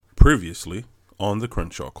Previously on the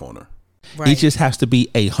Crenshaw Corner. Right. It just has to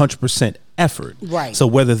be 100% effort. Right. So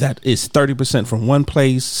whether that is 30% from one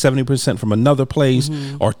place, 70% from another place,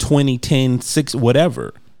 or 20, 10, 6,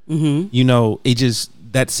 whatever, you know, it just,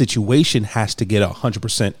 that situation has to get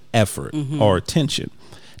 100% effort or attention.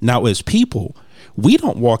 Now, as people, we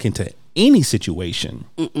don't walk into any situation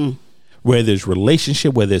where there's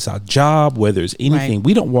relationship, whether it's our job, whether it's anything. Right.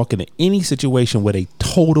 We don't walk into any situation with a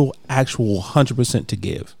total, actual 100% to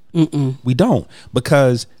give. We don't,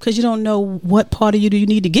 because you don't know what part of you do you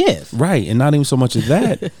need to give. right, and not even so much of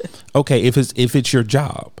that. Okay, if it's your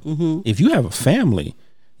job, if you have a family,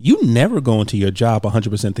 you never go into your job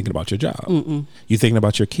 100% thinking about your job. You're thinking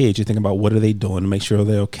about your kids. You're thinking about what are they doing to make sure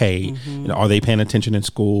they're okay. You know, are they paying attention in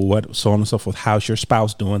school? What, so on and so forth. How's your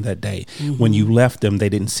spouse doing that day? When you left them, they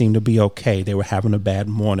didn't seem to be okay. They were having a bad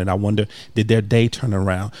morning. I wonder, did their day turn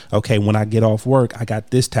around? Okay, when I get off work, I got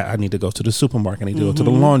this I need to go to the supermarket. I need to go to the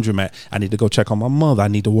laundromat. I need to go check on my mother. I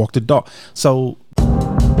need to walk the dog. So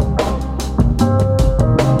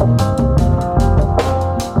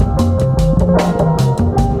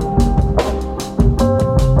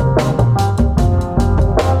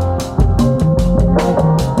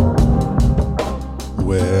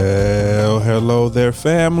hello there,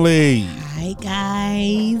 family. Hi,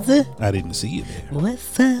 guys. I didn't see you there.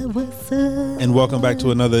 What's up? What's up? And welcome back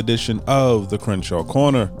to another edition of the Crenshaw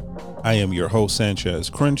Corner. I am your host, Sanchez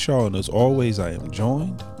Crenshaw, and as always, I am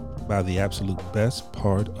joined by the absolute best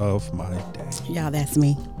part of my day. Y'all, that's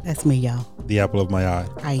me. That's me, y'all. The apple of my eye.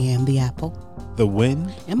 I am the apple. The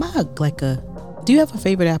wind. Am I do you have a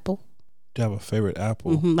favorite apple? Do you have a favorite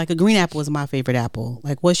apple? Like a green apple is my favorite apple.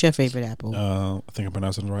 Like, what's your favorite apple? I think I'm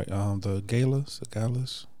pronouncing it right. The Gala. I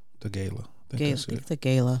think that's it. It's a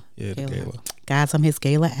Gala. Yeah, the Gala. Guys, I'm his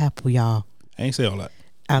Gala apple, y'all. I ain't say all that.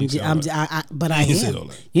 But I ain't say am. all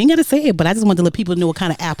that. You ain't got to say it, but I just wanted to let people know what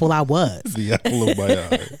kind of apple I was. The apple of my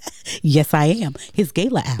eye. Yes, I am. His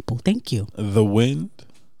Gala apple. Thank you. The wind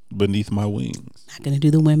beneath my wings. Not going to do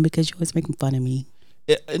the wind because you're always making fun of me.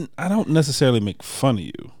 And I don't necessarily make fun of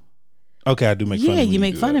you. Okay, I do make fun of you. Yeah, you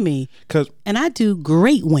make fun of me. And I do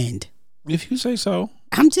great wind. If you say so.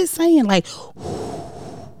 I'm just saying, like.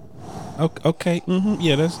 Okay.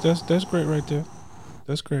 Yeah, that's great right there.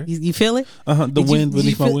 That's great. You feel it? The wind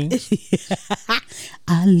beneath my wings.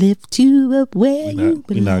 I lift you up where you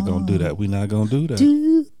belong. We're not going to do that. We're not going to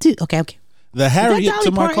do that. Okay. The Harriet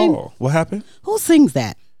to my call. What happened? Who sings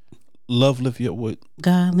that? Love lift you up with.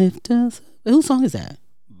 God lift us up. Whose song is that?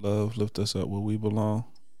 Love lift us up where we belong.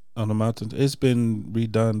 On the mountain. It's been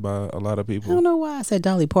redone by a lot of people. I don't know why I said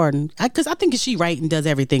Dolly Parton. Because I think she writes and does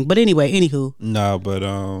everything. But anyway, anywho. No, but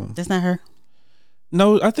that's not her.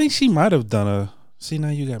 No, I think she might have done a. See, now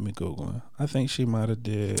you got me Googling. I think she might have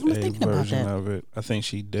did a version of it. I think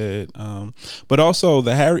she did. But also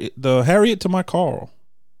the Harriet to my Carl.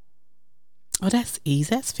 Oh, that's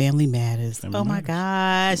easy. That's Family Matters. Family Matters. My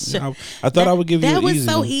gosh. I thought I would give you an easy. That was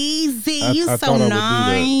so easy. You're so thought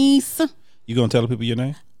nice. You gonna tell the people your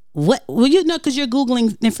name? What? Well, you know, because you're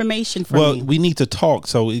Googling information for me. Well, we need to talk,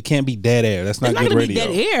 so it can't be dead air. That's not good radio. Be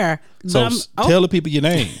dead air. So tell the people your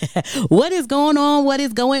name. What is going on? What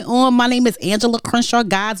is going on? My name is Angela Crenshaw.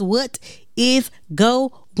 Guys, what is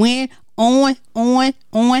going on?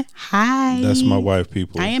 Hi. That's my wife,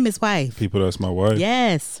 people. I am his wife. People, that's my wife.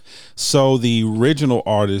 Yes. So the original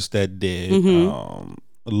artist that did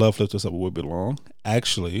Love Lift Us Up Where We Belong,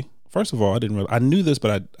 actually, first of all, I knew this,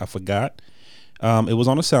 but I forgot. It was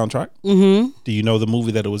on a soundtrack. Do you know the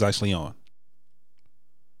movie that it was actually on?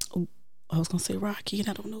 I was going to say Rocky, and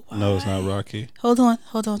I don't know why. No, it's not Rocky. Hold on.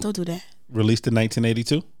 Don't do that. Released in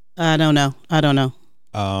 1982? I don't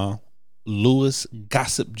know. Louis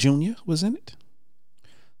Gossett Jr. was in it.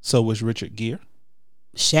 So was Richard Gere.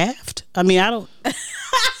 Shaft? I mean, I don't... No,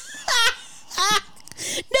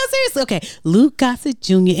 seriously. Okay. Lou Gossett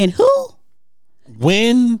Jr. and who?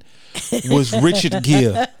 When was Richard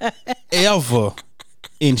Gere ever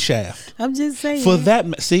in Shaft? I'm just saying. For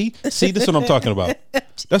that, see, this is what I'm talking about.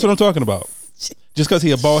 That's what I'm talking about. Just because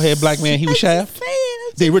he a bald head black man, he was Shaft.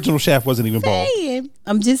 The original Shaft wasn't even bald.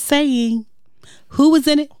 I'm just saying. Who was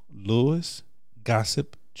in it? Louis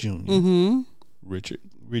Gossett Jr. Richard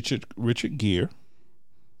Gere.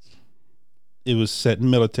 It was set in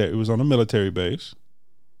military. It was on a military base.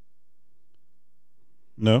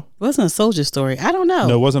 No, it wasn't a soldier story. I don't know.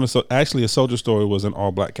 No, it wasn't actually a soldier story. Was an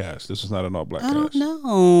all black cast. This was not an all black cast. I don't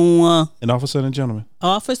know. An Officer and a Gentleman.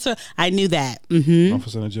 Officer, I knew that. Mm-hmm.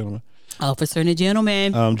 Officer and a Gentleman. Officer and a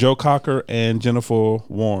gentleman. Joe Cocker and Jennifer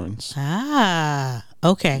Warrens.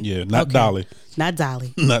 Okay. Yeah, not okay. Dolly. Not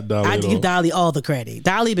Dolly. Not Dolly. I give Dolly all the credit.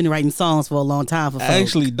 Dolly been writing songs for a long time for folks.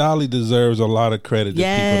 Actually, Dolly deserves a lot of credit.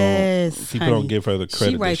 Yes, that people don't give her the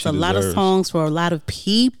credit. She writes that she a lot of deserves. songs for a lot of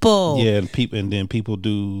people. Yeah, and then people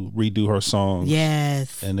do redo her songs.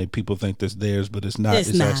 Yes, and people think that's theirs, but it's not.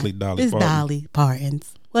 It's not. Actually Dolly. It's Parton. Dolly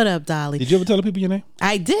Parton's. What up, Dolly? Did you ever tell the people your name?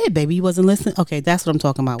 I did, baby. You wasn't listening. Okay, that's what I'm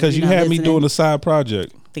talking about. Because you had me doing a side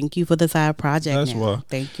project. Thank you for the side project. That's now. why.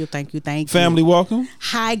 Thank you. Family, welcome.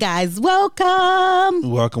 Hi, guys. Welcome.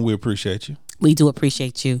 Welcome. We appreciate you. We do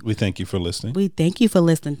appreciate you. We thank you for listening. We thank you for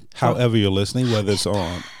listening. However you're listening, whether it's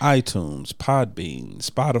on iTunes, Podbean,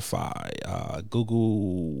 Spotify,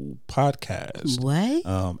 Google Podcasts,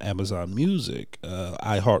 Amazon Music,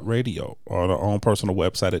 iHeartRadio, or our own personal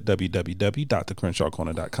website at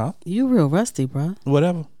www.thecrenshawcorner.com. You real rusty, bro.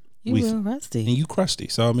 Whatever. You real rusty. And you crusty.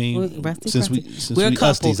 So, I mean, since we're we a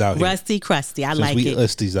couple. usties out here. Rusty, crusty. I like we it.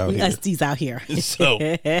 Usties out here. Usties out here. So,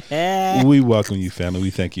 we welcome you, family.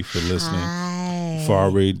 We thank you for listening. Hi. For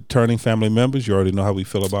our returning family members, you already know how we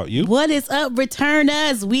feel about you. What is up,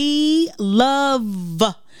 returners? We love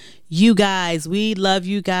you guys. We love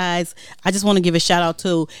you guys. I just want to give a shout out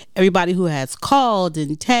to everybody who has called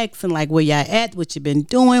and texted and like where y'all at, what you been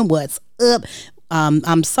doing, what's up.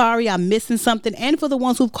 I'm sorry I'm missing something. And for the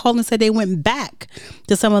ones who've called and said they went back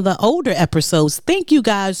to some of the older episodes, thank you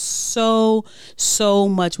guys so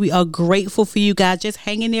much. We are grateful for you guys just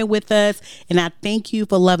hanging there with us. And I thank you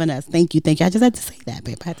for loving us. Thank you. I just had to say that,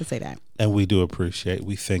 babe. I had to say that. And we do appreciate.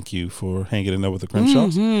 We thank you for hanging in there with the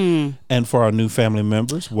Crenshaws. Mm-hmm. And for our new family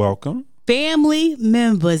members, welcome. Family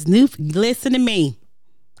members, listen to me.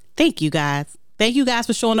 Thank you guys. Thank you guys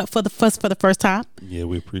for showing up for the first time. Yeah,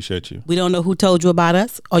 we appreciate you. We don't know who told you about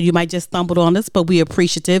us, or you might just stumbled on us, but we're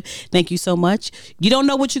appreciative. Thank you so much. You don't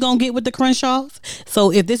know what you're going to get with the Crenshaws.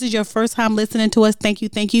 So if this is your first time listening to us, thank you.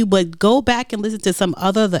 But go back and listen to some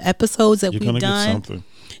other the episodes that we've done. You're going to get something.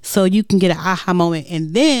 So you can get an aha moment.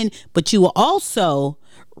 And then, but you will also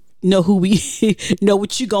know who we know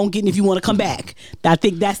what you gonna get if you want to come back. I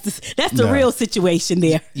think that's the real situation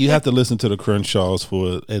there. You have to listen to the Crenshaws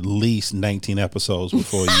for at least 19 episodes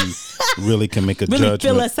before you really can make a judgment.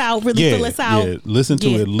 Fill us out. Fill us out. Yeah, listen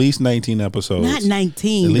to at least 19 episodes. Not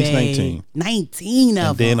 19, at least 19. 19 of them.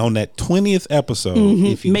 And then on that 20th episode,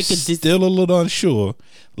 if you're still a little unsure,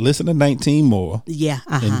 listen to 19 more. Yeah.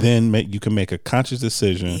 And then you can make a conscious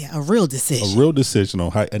decision. Yeah, a real decision. A real decision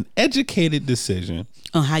on an educated decision.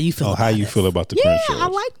 On how you feel about the Crenshaws. Yeah,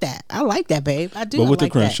 I like that, babe. I do. But with the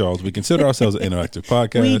Crenshaws, we consider ourselves an interactive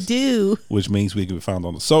podcast. We do. Which means we can be found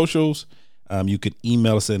on the socials. You can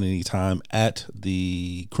email us at any time at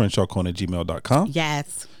the CrenshawCorner@gmail.com.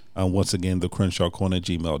 Yes. Once again, the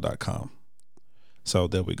CrenshawCorner@gmail.com. So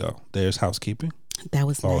there we go. There's housekeeping. That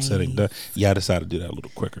was all nice. said and done. Yeah, I decided to do that a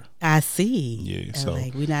little quicker. I see. Yeah, so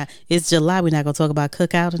it's July. We're not gonna talk about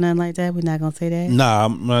cookout or nothing like that. We're not gonna say that. Nah,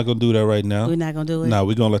 I'm not gonna do that right now. We're not gonna do it. Nah,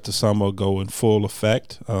 we're gonna let the summer go in full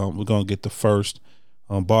effect. We're gonna get the first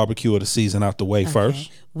barbecue of the season out the way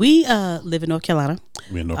first. We live in North Carolina.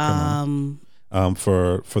 We're in North Carolina.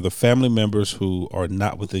 For the family members who are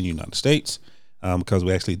not within the United States. Because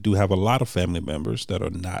we actually do have a lot of family members that are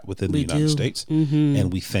not within the United States. Mm-hmm.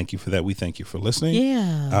 And we thank you for that. We thank you for listening.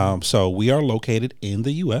 Yeah. So we are located in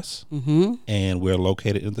the U.S. Mm-hmm. And we're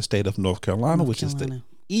located in the state of North Carolina, which is the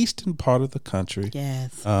eastern part of the country.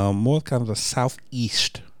 Yes. More kind of the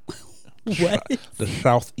southeast. What? The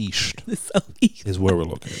southeast. The southeast is where we're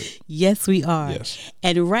located. Yes, we are. Yes.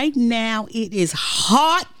 And right now it is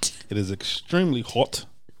hot. It is extremely hot.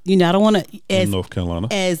 I don't want to... In North Carolina.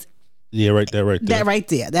 Yeah, right there. That right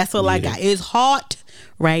there. That's all I got. It's hot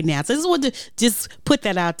right now. So I just wanted to just put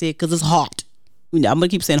that out there because it's hot. I'm going to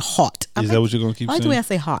keep saying hot. Is that what you're going to keep saying? I like the way I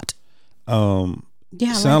say hot. Sound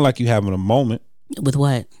like you having a moment. With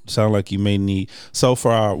what? Sound like you may need. So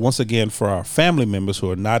for our family members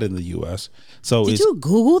who are not in the U.S. So did you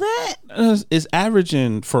Google that? It's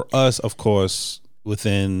averaging for us, of course,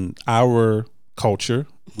 within our culture,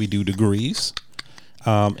 we do degrees.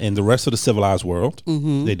 And the rest of the civilized world,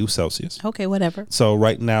 they do Celsius. Okay, whatever. So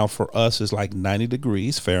right now for us, it's like 90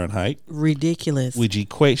 degrees Fahrenheit. Ridiculous. Which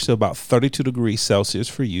equates to about 32 degrees Celsius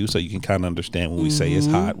for you. So you can kind of understand when we say it's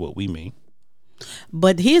hot, what we mean.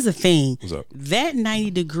 But here's the thing. What's up? That 90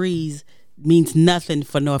 degrees means nothing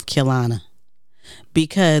for North Carolina.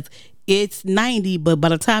 Because it's 90, but by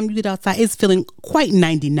the time you get outside, it's feeling quite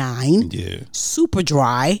 99. Yeah. Super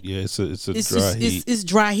dry. Yeah, it's dry heat. It's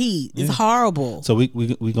dry heat. It's horrible. So we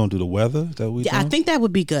gonna do the weather? Is that what we I think that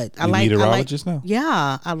would be good. You meteorologist now?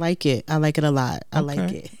 Yeah, I like it. I like it a lot. I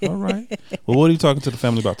like it. All right. Well, what are you talking to the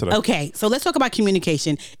family about today? Okay, so let's talk about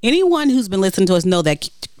communication. Anyone who's been listening to us know that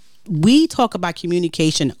we talk about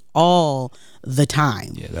communication all the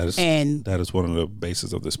time. Yeah, that is one of the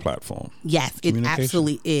bases of this platform. Yes, it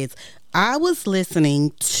absolutely is. I was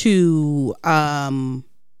listening to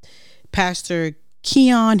Pastor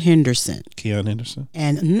Keon Henderson.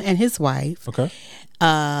 And his wife. Okay.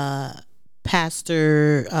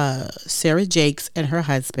 Pastor Sarah Jakes and her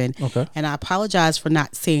husband. Okay. And I apologize for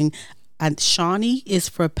not saying Shawnee is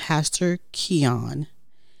for Pastor Keon.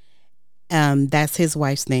 That's his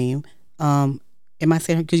wife's name. Am I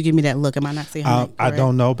saying her? Could you give me that look? Am I not saying her name? I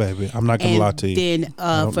don't know, baby. I'm not going to lie to you. Then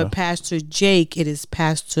for Pastor Jake, it is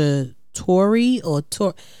Pastor Tori or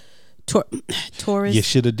Taurus. You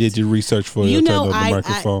should have did your research for you turn on the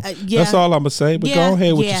microphone. That's all I'm going to say, but go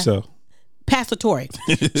ahead with yourself. Pastor Tori.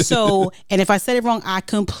 So, and if I said it wrong, I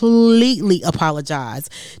completely apologize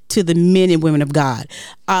to the men and women of God.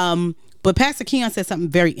 But Pastor Keon said something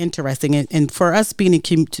very interesting, and for us being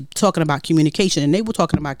talking about communication, and they were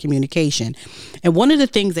talking about communication, and one of the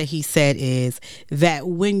things that he said is that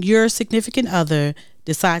when your significant other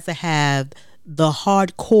decides to have a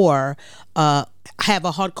hardcore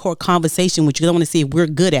conversation with you, I want to see if we're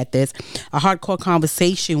good at this, a hardcore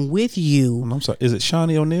conversation with you. I'm sorry, is it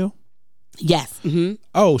Shawnee O'Neal? Yes. Mm-hmm.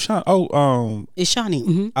 Oh, Sean. Oh, it's Shawnee.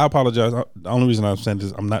 Mm-hmm. I apologize. The only reason I'm saying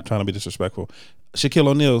this, I'm not trying to be disrespectful. Shaquille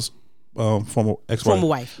O'Neal's former ex-wife. Former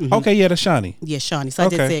wife. Mm-hmm. Okay, yeah, that's Shawnee. Yeah, Shawnee. So I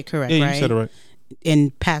did say it correct, yeah, right? you said it right.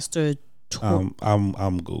 And Pastor I'm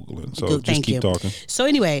Googling, so just keep talking. So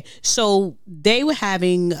anyway, so they were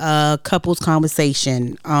having a couples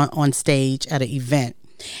conversation on stage at an event.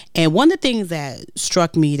 And one of the things that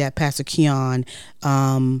struck me that Pastor Keon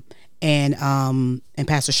and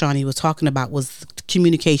Pastor Shawnee was talking about was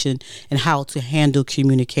communication and how to handle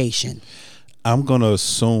communication. I'm going to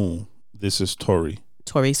assume this is Tori.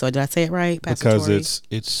 Tori, so did I say it right, Pastor because Tori?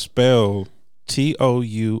 it's spelled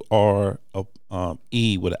Toure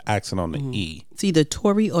with an accent on the E. It's either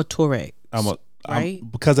Tori or Torre. Right?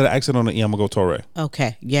 Because of the accent on the E, I'm gonna go Torre.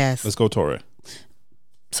 Okay, yes. Let's go Torre.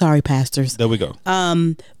 Sorry, pastors. There we go.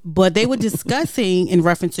 But they were discussing in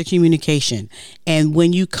reference to communication, and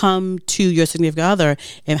when you come to your significant other,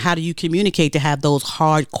 and how do you communicate to have those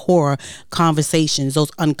hardcore conversations,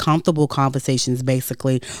 those uncomfortable conversations,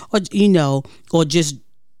 basically, or just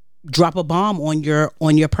drop a bomb on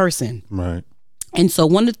your person, right? And so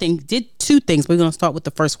one of the things, did two things. We're going to start with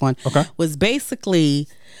the first one. Okay. Was basically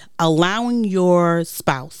allowing your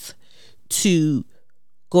spouse to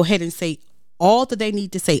go ahead and say all that they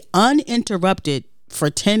need to say uninterrupted for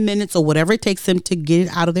 10 minutes or whatever it takes them to get it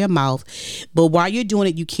out of their mouth. But while you're doing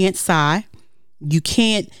it, you can't sigh. You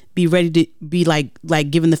can't be ready to be like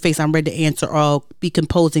giving the face, I'm ready to answer, or be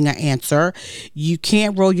composing an answer. You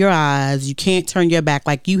can't roll your eyes. You can't turn your back.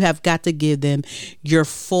 Like, you have got to give them your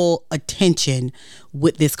full attention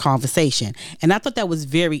with this conversation. And I thought that was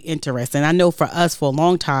very interesting. I know for us, for a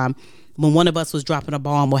long time, when one of us was dropping a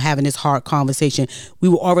bomb or having this hard conversation, we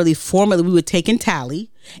were already we were taking tally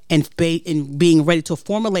and being ready to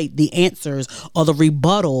formulate the answers or the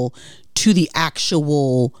rebuttal to the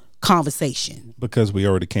actual conversation, because we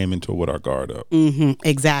already came into it with our guard up. Mm-hmm,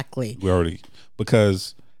 exactly.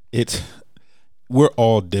 Because we're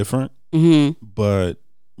all different, mm-hmm. but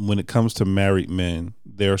when it comes to married men,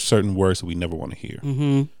 there are certain words that we never want to hear,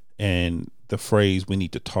 mm-hmm. and the phrase "we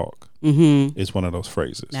need to talk" mm-hmm. is one of those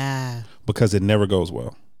phrases, because it never goes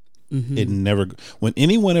well. Mm-hmm. When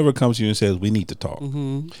anyone ever comes to you and says we need to talk,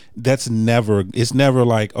 mm-hmm. it's never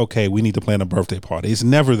like, okay, we need to plan a birthday party. It's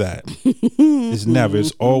never that. It's never.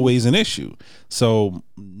 It's always an issue. So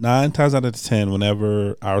 9 times out of 10,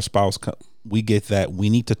 whenever our spouse we get that we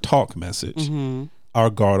need to talk message, mm-hmm. our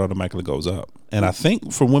guard automatically goes up. And I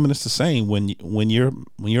think for women it's the same. When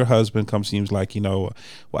your husband comes to you and is like, well,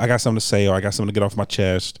 I got something to say, or I got something to get off my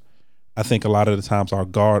chest, I think a lot of the times our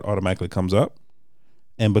guard automatically comes up.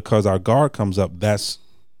 And because our guard comes up, that's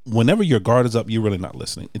whenever your guard is up, you're really not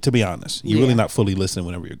listening. To be honest, you're really not fully listening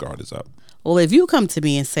whenever your guard is up. Well, if you come to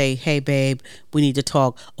me and say, "Hey, babe, we need to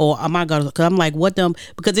talk," or "Oh my God," because I'm like, "What them?"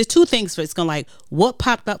 Because there's two things. It's gonna like what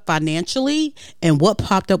popped up financially and what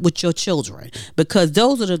popped up with your children. Because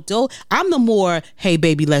those are I'm the more, "Hey,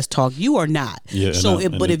 baby, let's talk." You are not. Yeah. So,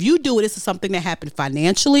 if you do it, it's something that happened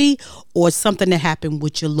financially or something that happened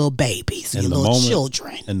with your little babies, your little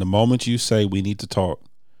children. And the moment you say we need to talk,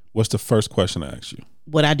 what's the first question I ask you?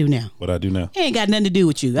 what I do now. What I do now. It ain't got nothing to do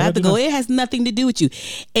with you. I have to go. It has nothing to do with you.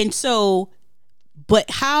 And so, but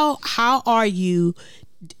how are you?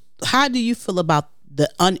 How do you feel about the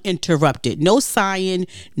uninterrupted? No sighing,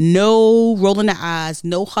 no rolling the eyes,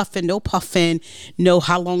 no huffing, no puffing, no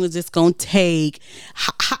how long is this going to take?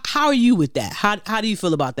 How are you with that? How do you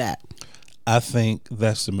feel about that? I think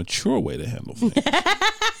that's the mature way to handle things.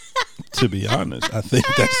 To be honest, I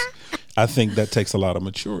think that takes a lot of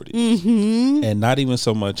maturity, and not even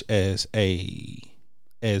so much as a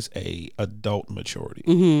adult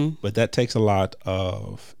maturity, but that takes a lot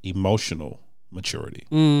of emotional maturity,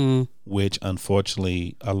 which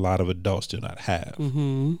unfortunately a lot of adults do not have.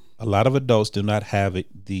 A lot of adults do not have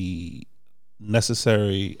the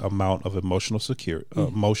necessary amount of emotional security,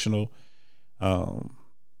 emotional.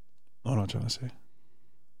 What am I trying to say?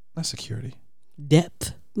 Not security.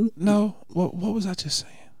 Depth. No. What was I just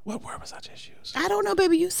saying? What word was I just using? I don't know,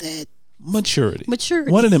 baby. You said maturity.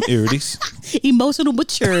 Maturity. One of them irities. Emotional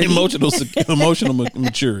maturity. Emotional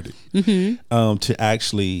maturity. To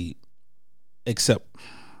actually accept,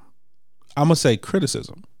 I'm gonna say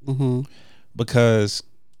criticism, because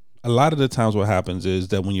a lot of the times what happens is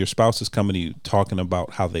that when your spouse is coming to you talking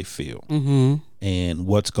about how they feel and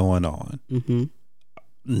what's going on,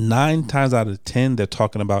 9 times out of 10 they're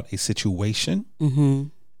talking about a situation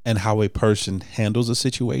and how a person handles a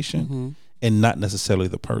situation and not necessarily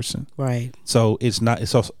the person. Right. So it's not.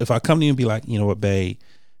 So if I come to you and be like, you know what, babe,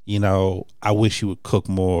 I wish you would cook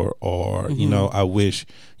more, or I wish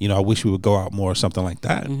we would go out more, or something like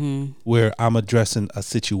that, where I'm addressing a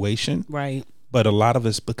situation. Right. But a lot of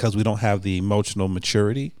it's because we don't have the emotional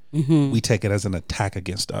maturity. We take it as an attack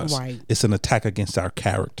against us. Right. It's an attack against our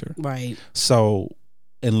character. Right. So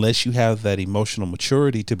unless you have that emotional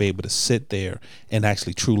maturity to be able to sit there and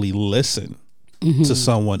actually truly listen to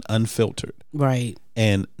someone unfiltered, right,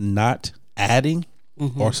 and not adding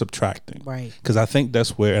or subtracting, right, because I think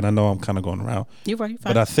that's where, and I know I'm kind of going around, you're right,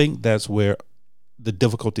 but I think that's where the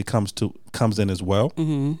difficulty comes in as well,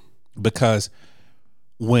 because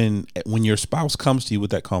when your spouse comes to you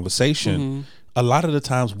with that conversation, a lot of the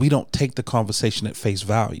times we don't take the conversation at face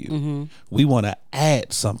value. We want to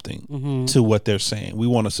add something to what they're saying. We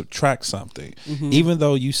want to subtract something, even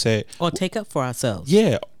though you said, or take up for ourselves.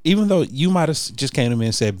 Yeah, even though you might have just came to me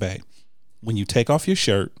and said, babe, when you take off your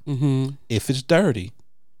shirt, if it's dirty,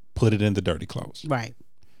 put it in the dirty clothes. Right.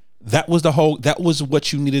 That was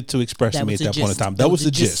what you needed to express to me at that point in time. That was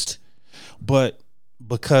the gist. But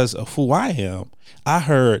because of who I am, I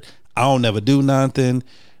heard, I don't never do nothing.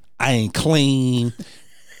 I ain't clean.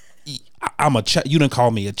 I'm a you didn't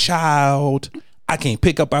call me a child. I can't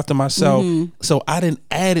pick up after myself. So I didn't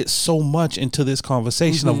add it so much into this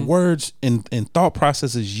conversation of words and thought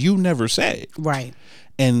processes you never said. Right.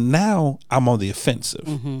 And now I'm on the offensive,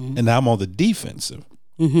 and now I'm on the defensive,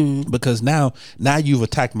 because now you've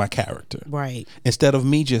attacked my character. Right. Instead of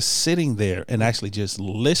me just sitting there and actually just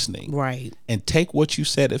listening. Right. And take what you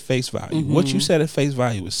said at face value. What you said at face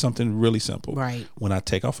value is something really simple. Right. When I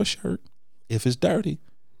take off a shirt, if it's dirty,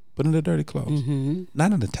 put in the dirty clothes.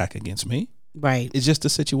 Not an attack against me. Right. It's just a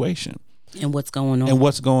situation. And what's going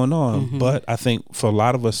on. But I think for a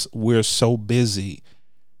lot of us, we're so busy.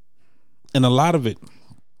 And a lot of it,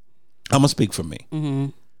 I'm going to speak for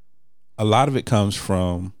me. A lot of it comes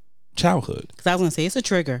from childhood. Because I was going to say, it's a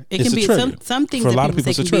trigger. It It's can a be trigger. some things For a that lot of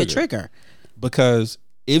people say people, can it's a be a trigger. Because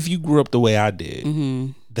if you grew up the way I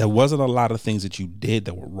did, there wasn't a lot of things that you did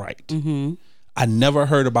that were right. I never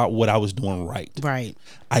heard about what I was doing right. Right.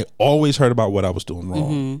 I always heard about what I was doing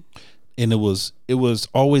wrong. And it was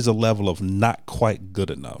always a level of not quite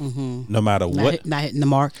good enough. No matter what. Not hitting the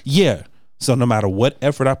mark. Yeah. So no matter what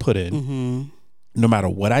effort I put in, no matter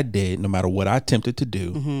what I did, no matter what I attempted to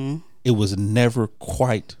do, it was never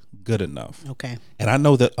quite good enough. Okay. And I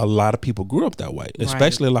know that a lot of people grew up that way,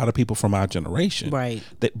 especially a lot of people from our generation. Right.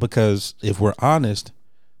 Because if we're honest,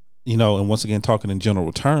 and once again, talking in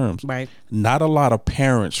general terms, right, not a lot of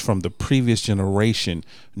parents from the previous generation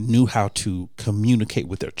knew how to communicate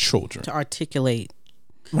with their children. To articulate.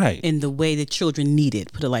 Right. In the way that children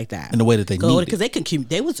needed, put it like that. In the way that they needed. Because they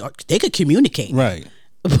could communicate. Right.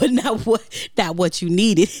 But not what you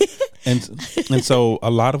needed. and so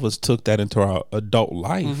a lot of us took that into our adult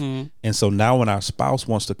life. And so now when our spouse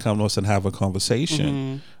wants to come to us and have a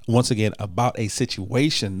conversation, once again, about a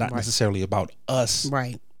situation, not necessarily about us,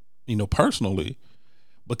 right, personally,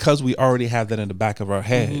 because we already have that in the back of our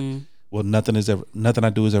head. Well, nothing I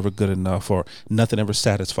do is ever good enough, or nothing ever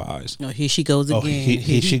satisfies. No, here she goes again.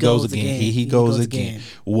 He goes again. He goes again.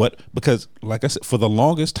 What? Because, like I said, for the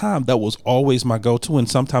longest time, that was always my go-to, and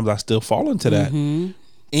sometimes I still fall into that.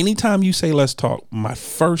 Anytime you say let's talk, my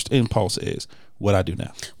first impulse is what I do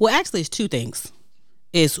now. Well, actually, it's two things.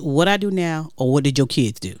 It's what I do now or what did your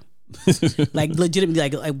kids do? Like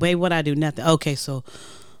legitimately, like babe, what I do? Nothing. Okay, so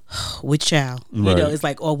which child? You know, it's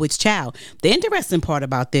like, or which child? The interesting part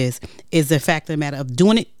about this is the fact of the matter of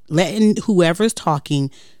doing it, letting whoever's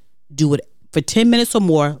talking do it for 10 minutes or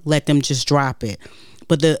more, let them just drop it.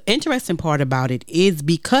 But the interesting part about it is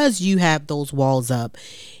because you have those walls up,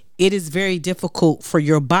 it is very difficult for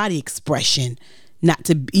your body expression not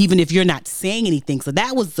to, even if you're not saying anything. So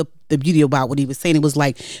that was the beauty about what he was saying. It was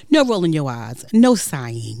like, no rolling your eyes, no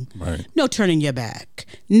sighing, no turning your back,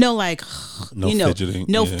 no like, no fidgeting,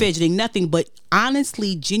 fidgeting, nothing, but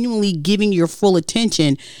honestly, genuinely giving your full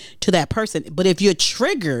attention to that person. But if you're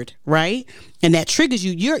triggered, right, and that triggers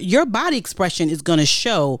you, your body expression is going to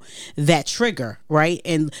show that trigger, right?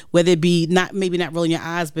 And whether it be maybe not rolling your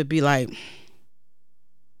eyes, but be like,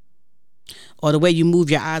 or the way you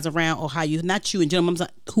move your eyes around, or how you, not you and gentlemen,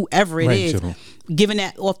 whoever it is, giving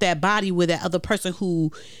that off that body with that other person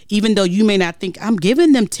who, even though you may not think, I'm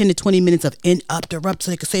giving them 10 to 20 minutes of interrupt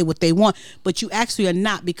so they can say what they want, but you actually are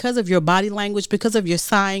not, because of your body language, because of your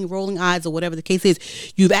sighing, rolling eyes, or whatever the case is,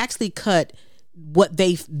 you've actually cut what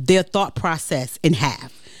their thought process in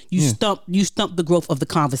half. You stump the growth of the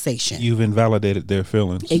conversation. You've invalidated their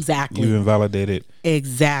feelings. Exactly. You've invalidated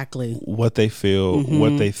what they feel,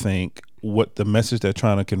 what they think, what the message they're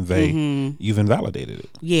trying to convey. You've invalidated it.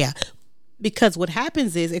 Yeah. Because what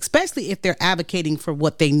happens is, especially if they're advocating for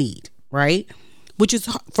what they need, right? Which is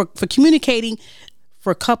for communicating,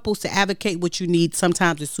 for couples to advocate what you need,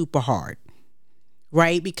 sometimes it's super hard,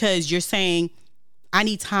 right? Because you're saying, I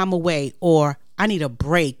need time away, or I need a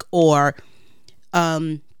break, or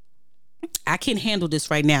I can't handle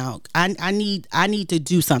this right now. I need to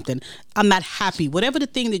do something. I'm not happy. Whatever the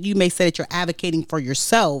thing that you may say that you're advocating for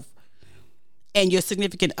yourself and your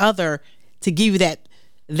significant other, to give you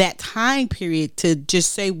that time period to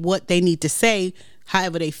just say what they need to say,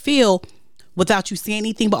 however they feel, without you saying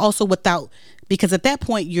anything, but also because at that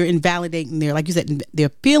point you're invalidating like you said, their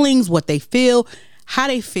feelings, what they feel, how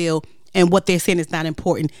they feel, and what they're saying is not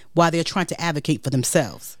important while they're trying to advocate for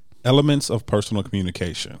themselves. Elements of personal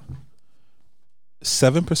communication.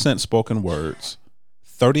 7% spoken words,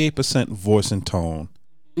 38% voice and tone,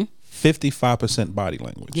 55% body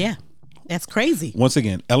language. Yeah, that's crazy. Once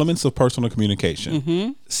again, elements of personal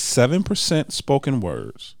communication. 7% spoken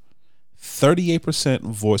words, 38%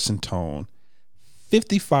 voice and tone,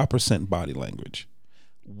 55% body language.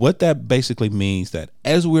 What that basically means that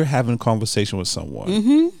as we're having a conversation with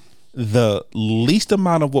someone, the least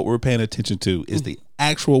amount of what we're paying attention to is the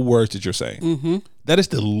actual words that you're saying. That is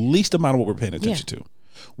the least amount of what we're paying attention to.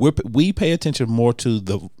 We pay attention more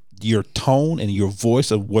to your tone and your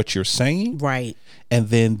voice of what you're saying. Right. And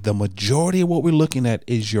then the majority of what we're looking at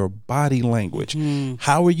is your body language.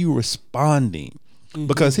 How are you responding?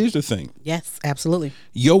 Because here's the thing. Yes, absolutely.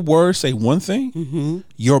 Your words say one thing.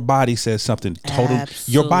 Your body says something totally.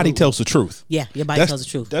 Absolutely. Your body tells the truth. Yeah, your body tells the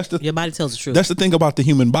truth. Your body tells the truth. That's the thing about the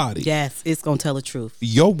human body. Yes, it's going to tell the truth.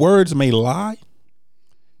 Your words may lie,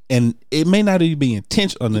 and it may not even be an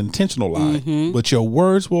intentional lie, but your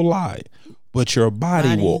words will lie. But your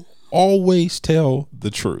body will always tell the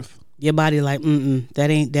truth. Your body like, that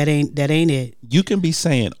ain't it. You can be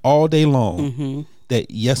saying all day long that,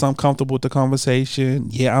 yes, I'm comfortable with the conversation.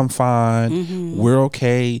 Yeah, I'm fine. We're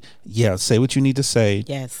okay. Yeah, say what you need to say.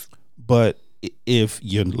 Yes. But if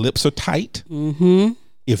your lips are tight,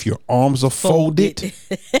 if your arms are folded,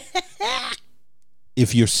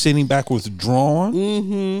 if you're sitting back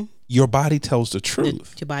withdrawn, your body tells the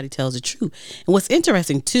truth. Your body tells the truth. And what's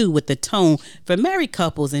interesting too with the tone for married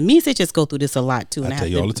couples, and me and just go through this a lot too. And I tell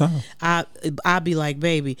you all the time. I'll be like,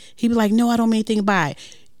 baby. He'd be like, no, I don't mean anything by it.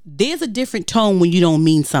 There's a different tone when you don't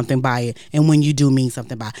mean something by it and when you do mean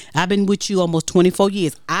something by it. I've been with you almost 24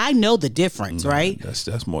 years. I know the difference, right?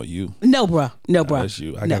 That's more you. No, bro. That's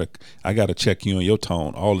you. I gotta check you on your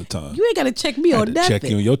tone all the time. You ain't gotta check me on nothing. Check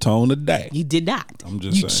you on your tone today. You did not. I'm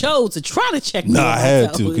just saying. You chose to try to check me. No, I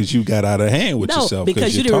had to, because you got out of hand with yourself.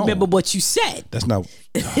 Because you didn't remember what you said. That's not.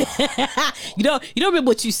 You don't remember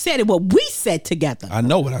what you said and what we said together. I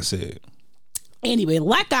know what I said. Anyway,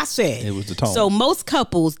 like I said, it was the tone. So most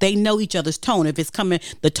couples, they know each other's tone. If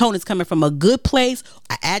the tone is coming from a good place,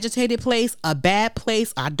 an agitated place, a bad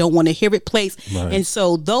place, I don't want to hear it place. Right. And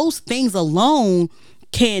so those things alone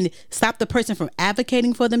can stop the person from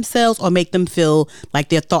advocating for themselves or make them feel like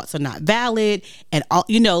their thoughts are not valid, and all,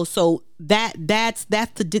 so that's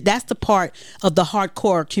the part of the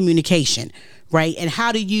hardcore communication, right? And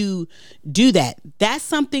how do you do that? That's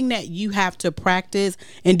something that you have to practice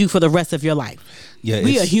and do for the rest of your life. Yeah,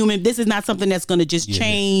 we are human. This is not something that's going to just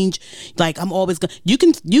change. Like, I'm always going. You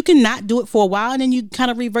can not do it for a while, and then you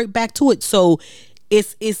kind of revert back to it. So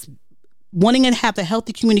it's wanting to have the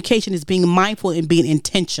healthy communication is being mindful and being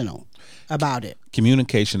intentional about it.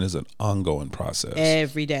 Communication is an ongoing process.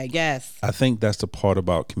 Every day, yes. I think that's the part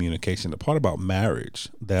about communication, the part about marriage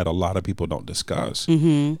that a lot of people don't discuss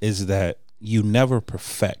is that you never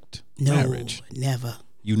perfect marriage. Never.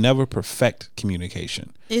 You never perfect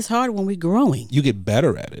communication. It's hard when we're growing. You get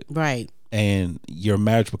better at it. Right. And your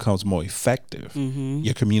marriage becomes more effective.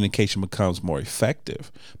 Your communication becomes more effective,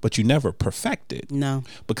 but you never perfect it. No,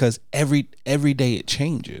 because every day it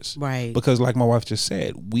changes. Right. Because like my wife just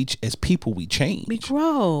said, as people we change. We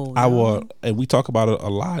grow. And we talk about it a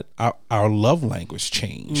lot. Our love language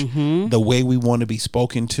change. The way we want to be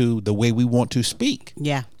spoken to, the way we want to speak.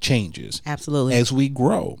 Yeah. Changes. Absolutely. As we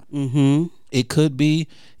grow. It could be,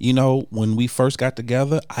 when we first got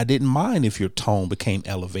together, I didn't mind if your tone became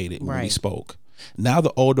elevated when we spoke. Now,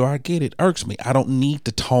 the older I get, it irks me. I don't need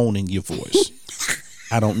the tone in your voice.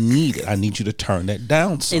 I don't need it. I need you to turn that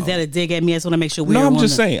down some. Is that a dig at me? I just want to make sure we're No, I'm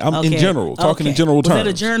just saying. I'm in general, talking in general terms. Was that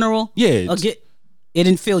a general? Yeah. It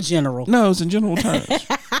didn't feel general. No, it's in general terms.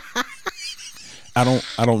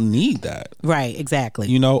 I don't need that. Right, exactly.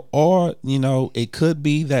 It could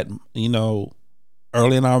be that,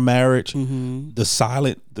 early in our marriage, the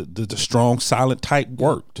strong silent type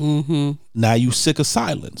worked. Now you sick of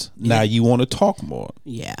silence. Now you want to talk more.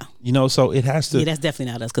 Yeah. So it has to. Yeah, that's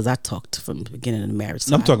definitely not us, because I talked from the beginning of the marriage.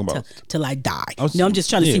 I'm talking about till I die. I'm just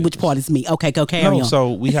trying to see which part is me. Okay, go carry on.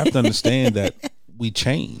 So we have to understand that we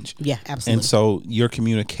change. Yeah, absolutely. And so your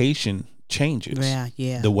communication changes.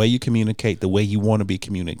 Yeah. The way you communicate, the way you want to be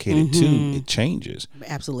communicated to, it changes.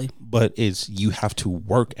 Absolutely. But you have to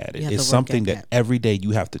work at it. It's something that every day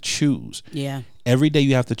you have to choose. Yeah. Every day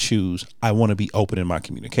you have to choose, I want to be open in my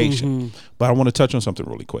communication. But I want to touch on something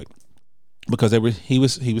really quick, because he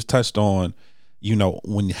was touched on,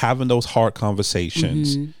 when having those hard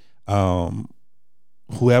conversations,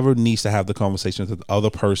 whoever needs to have the conversations with the other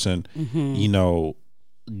person,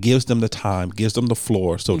 gives them the time, gives them the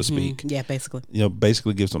floor, so to speak. Yeah, basically.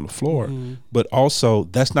 Basically gives them the floor. But also,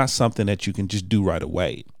 that's not something that you can just do right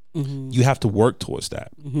away. You have to work towards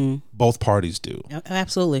that. Both parties do.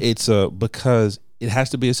 Absolutely. It's because it has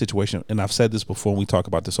to be a situation, and I've said this before, and we talk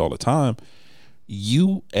about this all the time.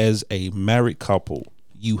 You, as a married couple,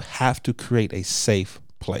 you have to create a safe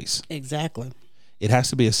place. Exactly. It has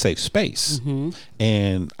to be a safe space.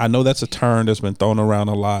 And I know that's a term that's been thrown around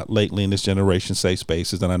a lot lately in this generation, safe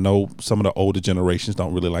spaces. And I know some of the older generations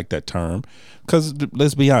don't really like that term, because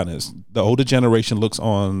let's be honest, the older generation looks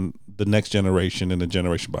on the next generation and the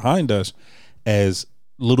generation behind us as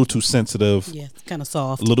a little too sensitive. Yeah, kind of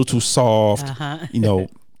soft. A little too soft.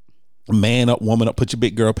 Man up, woman up, put your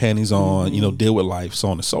big girl panties on, deal with life, so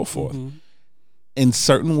on and so forth. In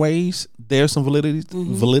certain ways, there's some validity to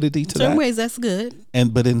that. Certain ways, that's good.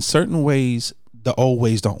 But in certain ways, the old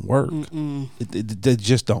ways don't work. They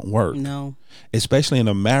just don't work. No. Especially in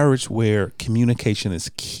a marriage where communication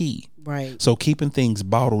is key. Right. So keeping things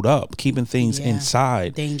bottled up, keeping things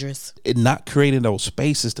inside. Dangerous. Not creating those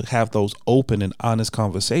spaces to have those open and honest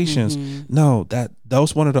conversations. No,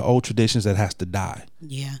 those one of the old traditions that has to die.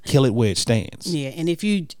 Yeah. Kill it where it stands. Yeah. And if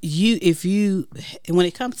you when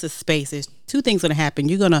it comes to space, there's two things going to happen.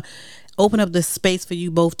 You're going to open up the space for you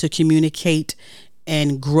both to communicate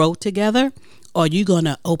and grow together, or you're going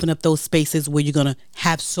to open up those spaces where you're going to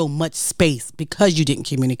have so much space because you didn't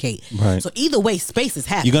communicate. Right. So either way, space is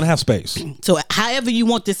happening. You're going to have space. So however you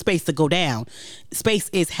want this space to go down, space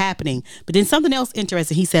is happening. But then something else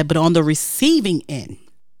interesting, he said, but on the receiving end,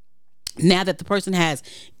 now that the person has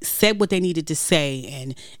said what they needed to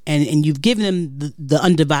say and you've given them the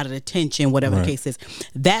undivided attention, whatever the case is,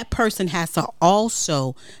 that person has to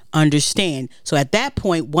also understand. So at that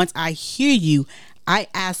point, once I hear you, I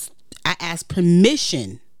ask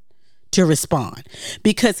permission to respond.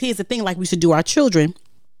 Because here's the thing, like we should do our children.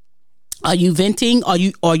 Are you venting, or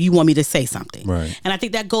you want me to say something? Right. And I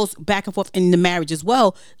think that goes back and forth in the marriage as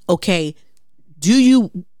well. Okay,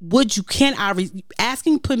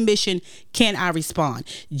 asking permission, can I respond?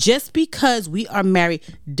 Just because we are married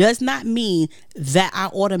does not mean that I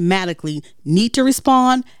automatically need to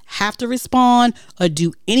respond, have to respond, or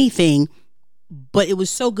do anything. But it was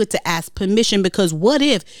so good to ask permission, because what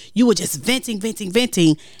if you were just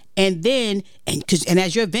venting, And then, and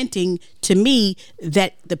as you're venting to me,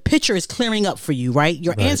 that the picture is clearing up for you, right?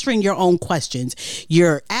 You're answering your own questions.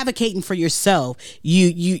 You're advocating for yourself.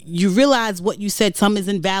 You realize what you said, some is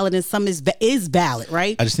invalid and some is valid,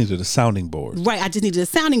 right? I just needed a sounding board. Right. I just needed a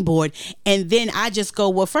sounding board. And then I just go,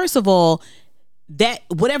 well, first of all, that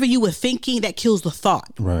whatever you were thinking, that kills the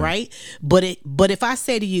thought, right? But if I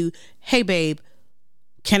say to you, hey, babe,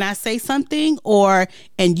 can I say something?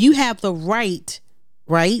 And you have the right,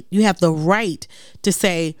 you have the right to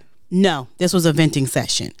say, no, this was a venting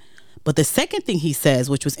session. But the second thing he says,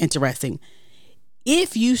 which was interesting,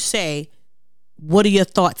 if you say, what are your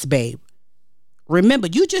thoughts, babe? Remember,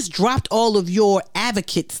 you just dropped all of your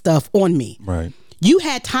advocate stuff on me. Right. You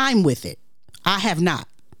had time with it. I have not.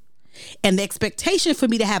 And the expectation for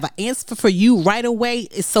me to have an answer for you right away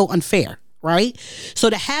is so unfair, right? So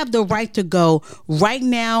to have the right to go, right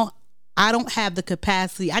now, I don't have the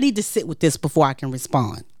capacity. I need to sit with this before I can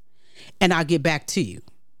respond. And I'll get back to you,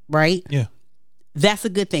 right? Yeah. That's a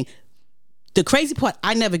good thing. The crazy part,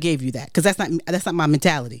 I never gave you that because that's not my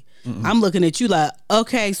mentality. I'm looking at you like,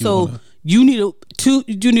 okay, so you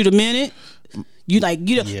need a minute.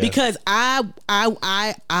 Because I'm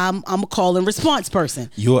a call and response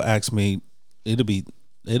person. You'll ask me, it'll be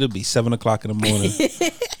 7:00 in the morning.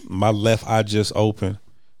 My left eye just open.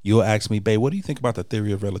 You'll ask me, babe, what do you think about the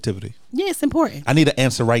theory of relativity? Yeah, it's important. I need an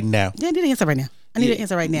answer right now. Yeah, I need an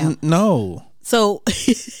answer right now. No. So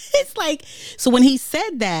it's like, so when he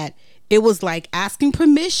said that, it was like asking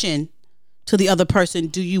permission to the other person.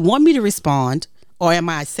 Do you want me to respond? Or am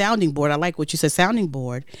I a sounding board? I like what you said, sounding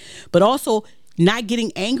board. But also not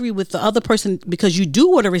getting angry with the other person because you do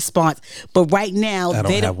want a response, but right now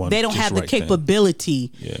they don't have the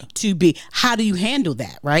capability to be. How do you handle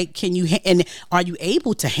that, right? Can you and are you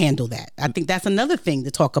able to handle that? I think that's another thing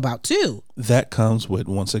to talk about too. That comes with,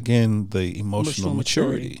 once again, the emotional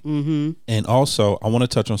maturity. Mm-hmm. And also, I want to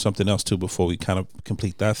touch on something else too before we kind of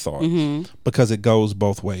complete that thought, because it goes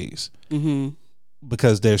both ways. Mm-hmm.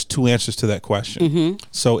 Because there's two answers to that question. Mm-hmm.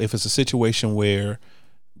 So if it's a situation where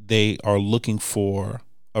they are looking for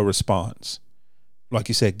a response, like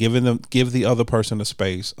you said, give the other person a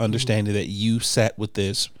space, understanding that you sat with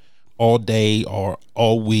this all day or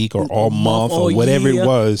all week or all month or whatever it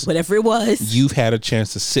was. You've had a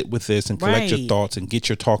chance to sit with this and collect your thoughts and get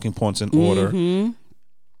your talking points in order.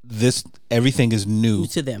 Everything is new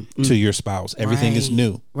to them, to your spouse. Everything is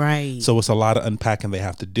new. Right. So it's a lot of unpacking they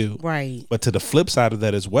have to do. Right. But to the flip side of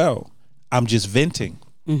that as well, I'm just venting.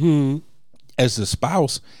 Mm-hmm. As the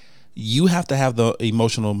spouse, you have to have the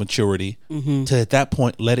emotional maturity to, at that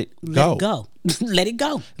point, let it go. Let it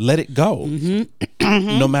go. Let it go.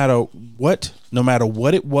 Mm-hmm. No matter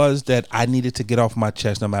what it was that I needed to get off my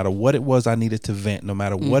chest, no matter what it was I needed to vent, no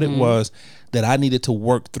matter what it was that I needed to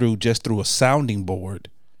work through just through a sounding board.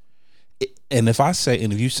 And if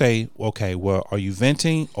you say, okay, well, are you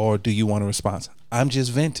venting or do you want a response? I'm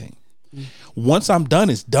just venting. Once I'm done,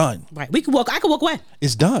 it's done. Right. I can walk away.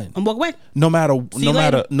 It's done. I'm walk away. No matter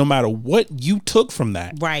what you took from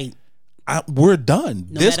that. Right. We're done.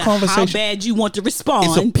 No this matter conversation, how bad you want to respond.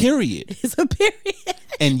 It's a period.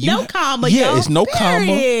 And no comma. Yeah, it's no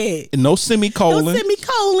comma. And no semicolon.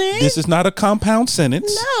 This is not a compound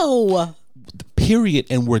sentence. No. Period,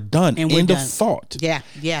 and we're done. End of thought. Yeah.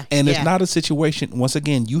 And it's not a situation. Once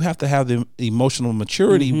again, you have to have the emotional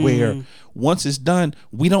maturity where once it's done,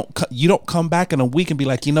 you don't come back in a week and be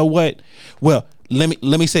like, you know what? Well, let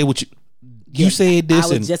me say what you said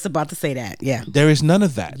this. I was just about to say that. Yeah. There is none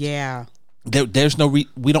of that. Yeah. There's no we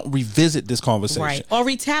don't revisit this conversation, right? Or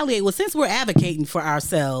retaliate. Well, since we're advocating for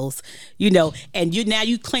ourselves, and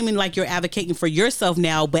you claiming like you're advocating for yourself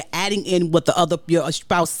now, but adding in what your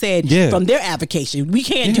spouse said from their advocation. We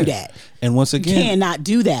can't do that. And once again, you cannot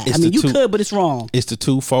do that. I mean, you could, but it's wrong. It's the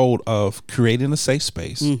twofold of creating a safe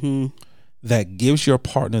space that gives your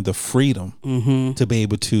partner the freedom to be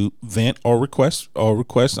able to vent or request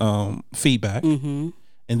feedback.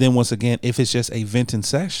 And then once again, if it's just a venting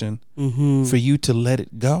session, for you to let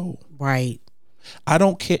it go. Right. I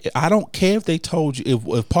don't care if they told you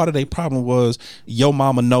if part of their problem was your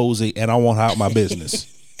mama nosy and I want her out my business.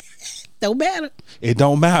 Don't matter. It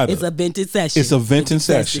don't matter. It's a venting session. It's a venting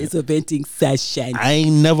session. It's a venting session. I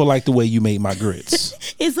ain't never liked the way you made my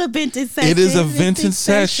grits. It's a venting session. It is a venting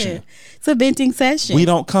session. It's a venting session. We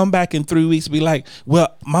don't come back in 3 weeks and be like,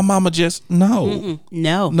 well, my mama just no.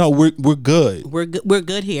 No. No, we're good. We're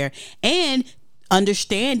good here. And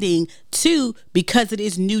understanding too, because it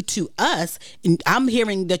is new to us. And I'm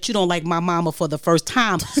hearing that you don't like my mama for the first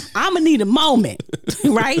time. I'm gonna need a moment,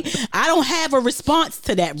 right? I don't have a response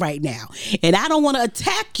to that right now, and I don't want to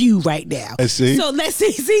attack you right now. I see. So let's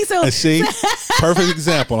see. So I see. Perfect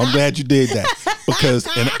example. I'm glad you did that, because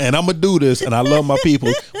and I'm gonna do this, and I love my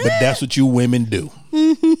people, but that's what you women do.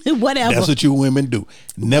 Whatever. That's what you women do.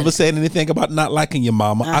 Never said anything about not liking your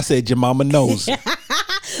mama. I said your mama knows.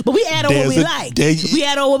 But we add on what we like. We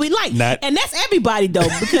add on what we like. And that's everybody, though,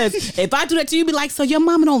 because if I do that to you, be like, so your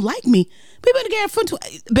mama don't like me. We better get in front of,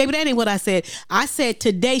 baby, that ain't what I said. I said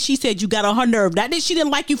today, she said you got on her nerve. That she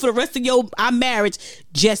didn't like you for the rest of our marriage,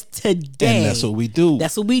 just today. And that's what we do.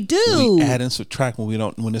 That's what we do. We add and subtract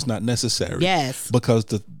when it's not necessary. Yes. Because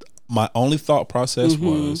my only thought process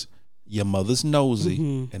was, your mother's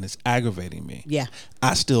nosy and it's aggravating me. Yeah.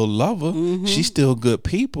 I still love her. She's still good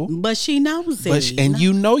people. But she nosy. And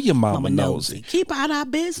you know your mama nosy. Keep out our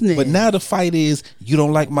business. But now the fight is, you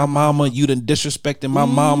don't like my mama. You done disrespecting my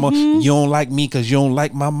mama. You don't like me because you don't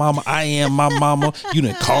like my mama. I am my mama. You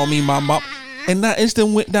done call me my mama. And now it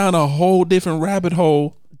went down a whole different rabbit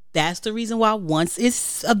hole. That's the reason why once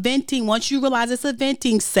you realize it's a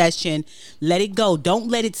venting session, let it go. Don't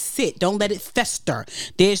let it sit. Don't let it fester.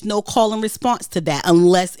 There's no call and response to that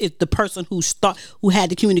unless it's the person who had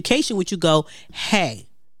the communication with you go, hey,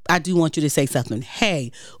 I do want you to say something.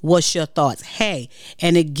 Hey, what's your thoughts? Hey.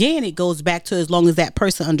 And again, it goes back to, as long as that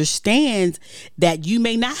person understands that you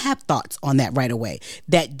may not have thoughts on that right away,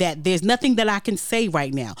 that there's nothing that I can say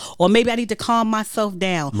right now, or maybe I need to calm myself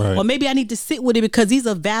down, right, or maybe I need to sit with it because these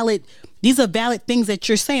are valid things that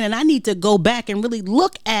you're saying, and I need to go back and really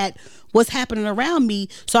look at what's happening around me.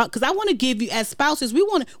 So, because I want to give you, as spouses, we're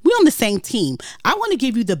on the same team. I want to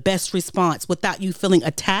give you the best response without you feeling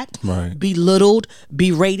attacked, right, belittled,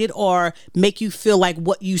 berated, or make you feel like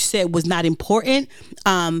what you said was not important.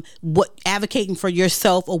 What advocating for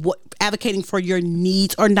yourself or what advocating for your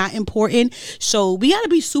needs are not important. So we got to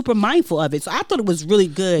be super mindful of it. So I thought it was really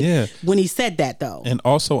good when he said that, though. And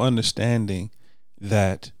also understanding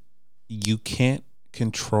that you can't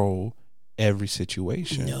control every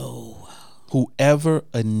situation. No. Whoever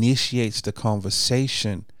initiates the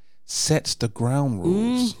conversation sets the ground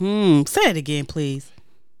rules. Say it again, please.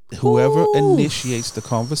 Whoever initiates the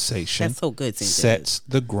conversation, that's so good, sets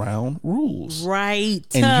the ground rules. Right.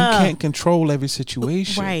 And you can't control every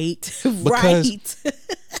situation. Right. Because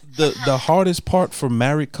the hardest part for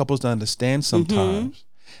married couples to understand sometimes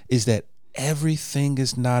is that everything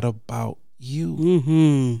is not about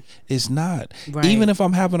you. It's not. Right. Even if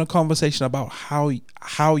I'm having a conversation about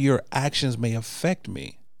how your actions may affect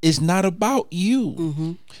me, it's not about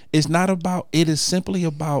you. It's not about, it is simply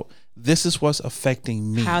about, this is what's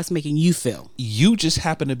affecting me. How it's making you feel. You just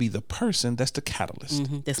happen to be the person that's the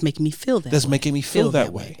catalyst. That's making me feel that. That's making me feel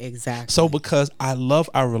that way. Exactly. So because I love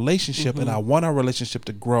our relationship and I want our relationship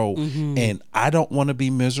to grow, and I don't want to be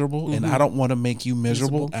miserable, and I don't want to make you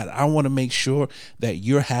miserable, and I want to make sure that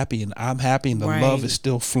you're happy and I'm happy and the love is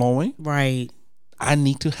still flowing. Right. I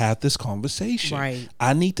need to have this conversation. Right.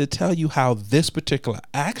 I need to tell you how this particular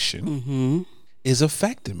action is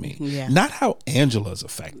affecting me. Yeah. Not how Angela's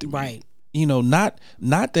affecting me. Right. You know, not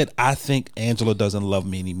that I think Angela doesn't love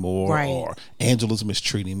me anymore or Angela's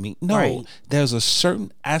mistreating me. No, there's a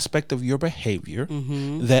certain aspect of your behavior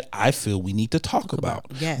that I feel we need to talk about.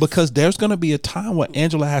 Yes. Because there's going to be a time where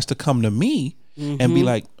Angela has to come to me and be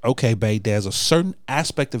like, okay, babe, there's a certain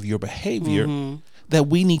aspect of your behavior that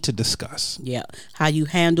we need to discuss. Yeah. How you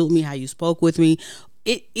handled me, how you spoke with me.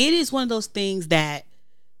 It is one of those things that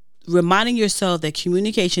reminding yourself that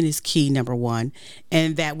communication is key, number one,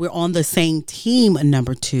 and that we're on the same team,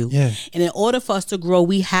 number two. Yeah. And in order for us to grow,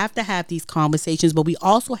 we have to have these conversations, but we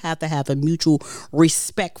also have to have a mutual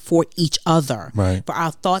respect for each other, for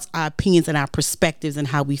our thoughts, our opinions, and our perspectives and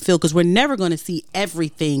how we feel, because we're never going to see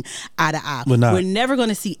everything eye to eye. We're never going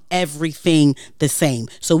to see everything the same.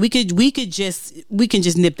 So we can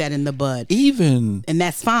just nip that in the bud. And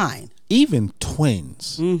that's fine. Even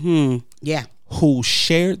twins. Yeah. Who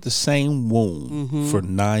shared the same womb for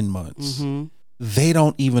 9 months, they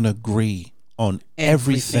don't even agree on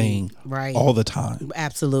everything all the time.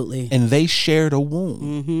 Absolutely. And they shared a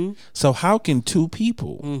womb. So how can two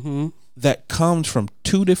people that comes from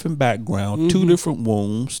two different backgrounds, two different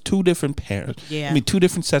wombs, two different parents, two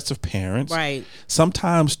different sets of parents,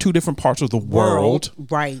 sometimes two different parts of the world,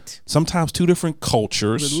 sometimes two different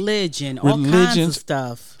cultures, religion, all kinds of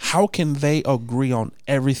stuff. How can they agree on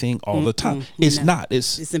everything all the time? It's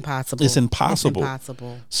impossible. It's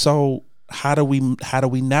impossible. So how do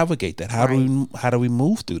we navigate that? How do we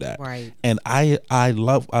move through that? And I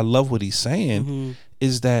love what he's saying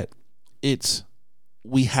is that it's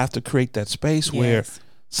we have to create that space where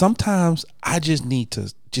sometimes I just need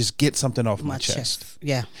to just get something off my chest.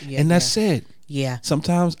 Yeah. And that's it. Yeah.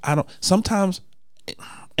 Sometimes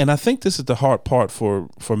and I think this is the hard part for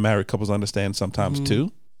married couples to understand sometimes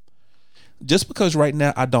too. Just because right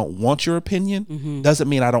now I don't want your opinion doesn't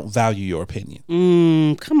mean I don't value your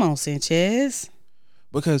opinion. Come on, Sanchez.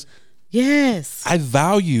 Because yes, I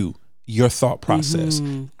value your thought process.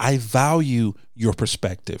 I value your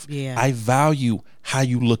perspective. Yeah. I value how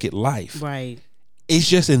you look at life. Right. It's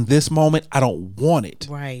just in this moment, I don't want it.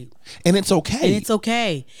 Right. And it's okay. And it's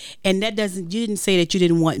okay. And you didn't say that you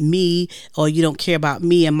didn't want me or you don't care about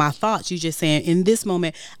me and my thoughts. You're just saying in this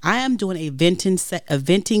moment, I am doing a venting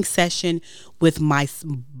session with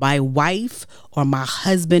my wife or my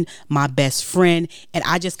husband, my best friend, and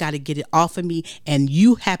I just got to get it off of me. And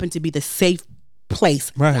you happen to be the safe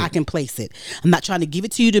place I can place it. I'm not trying to give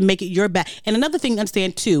it to you to make it your back. And another thing to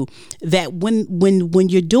understand too, that when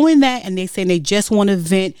you're doing that and they saying they just want to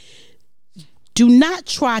vent, do not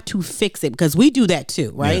try to fix it, because we do that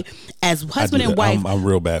too, right? Yeah. As husband and wife, I'm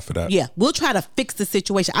real bad for that. Yeah, we'll try to fix the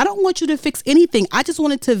situation. I don't want you to fix anything. I just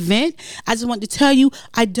wanted to vent. I just wanted to tell you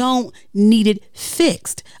I don't need it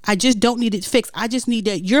fixed. I just don't need it fixed. I just need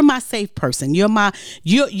that you're my safe person. You're my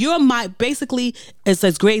basically, it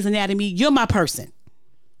says Grey's Anatomy, you're my person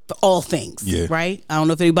for all things. Yeah. Right? I don't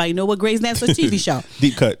know if anybody know what Grey's Anatomy is, a TV show.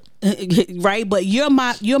 Deep cut. Right? But you're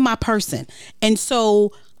my person. And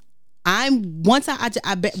so I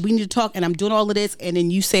bet we need to talk, and I'm doing all of this, and then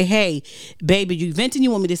you say, hey, baby, you venting, you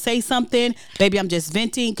want me to say something? Baby, I'm just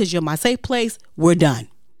venting because you're my safe place. We're done.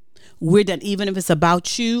 We're done. Even if it's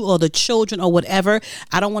about you or the children or whatever,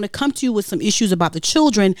 I don't want to come to you with some issues about the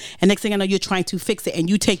children, and next thing I know, you're trying to fix it and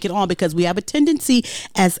you take it on, because we have a tendency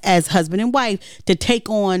as husband and wife to take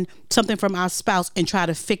on something from our spouse and try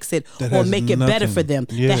to fix it or make it better for them.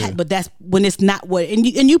 Yeah. But that's when it's not what, and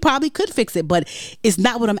you probably could fix it, but it's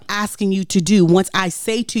not what I'm asking you to do. Once I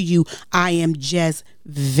say to you, I am just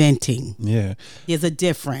venting. Yeah. There's a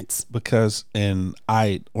difference. Because, and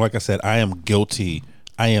like I said, I am guilty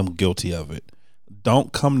of it.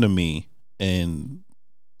 Don't come to me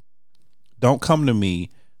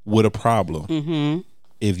with a problem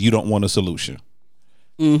if you don't want a solution.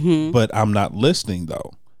 But I'm not listening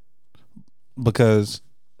though, because,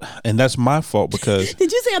 and that's my fault, because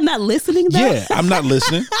did you say I'm not listening though? Yeah, I'm not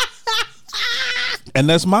listening. And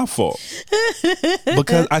that's my fault,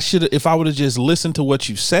 because I should have, if I would have just listened to what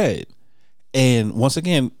you said. And once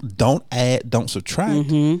again, don't add, don't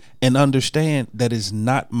subtract, and understand that it's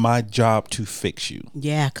not my job to fix you.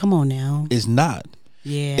 Yeah, come on now. It's not.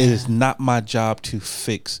 Yeah. It is not my job to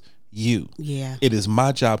fix you. Yeah. It is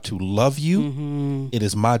my job to love you. It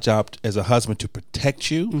is my job as a husband to protect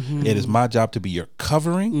you. It is my job to be your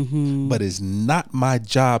covering, but it's not my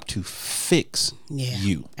job to fix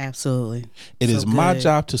you. Absolutely. It is my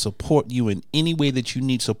job to support you in any way that you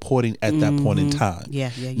need supporting at that point in time.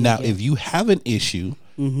 Now, if you have an issue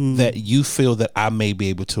that you feel that I may be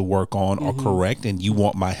able to work on or correct and you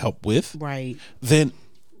want my help with, then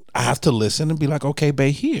I have to listen and be like, okay,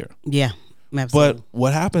 babe, here. Yeah. Absolutely. But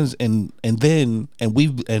what happens, and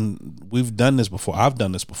we've done this before. I've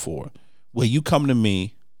done this before, where you come to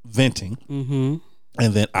me venting,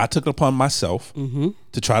 and then I took it upon myself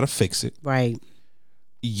to try to fix it. Right.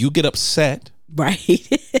 You get upset, right?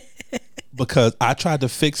 because I tried to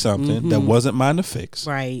fix something that wasn't mine to fix.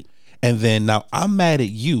 Right. And then now I'm mad at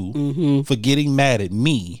you for getting mad at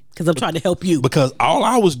me, because I'm trying to help you. Because all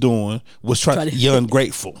I was doing was you're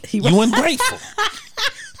ungrateful. You ungrateful.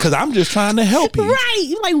 Because I'm just trying to help you. Right.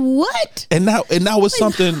 You're like, what? And now it's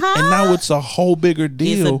something, and now it's a whole bigger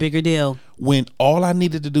deal. It's a bigger deal. When all I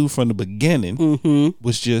needed to do from the beginning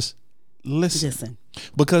was just listen.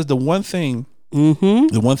 Because the one thing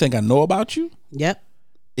I know about you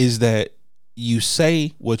is that you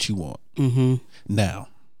say what you want. Now,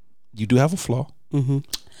 you do have a flaw. Whew.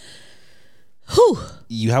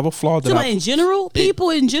 You have a flaw that in general? People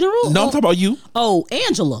in general? No, I'm talking about you. Oh,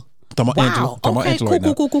 Angela. Talking about Angela right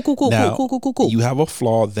now. Cool. You have a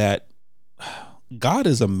flaw that God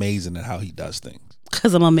is amazing at how he does things.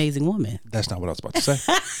 Because I'm an amazing woman. That's not what I was about to say.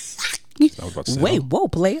 Wait, whoa,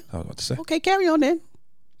 player. I was about to say. Okay, carry on then.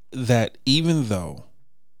 That even though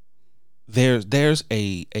there's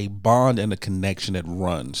a bond and a connection that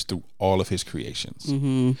runs through all of his creations.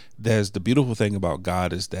 There's the beautiful thing about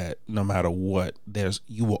God is that no matter what,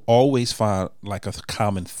 you will always find like a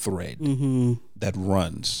common thread that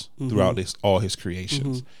runs throughout all his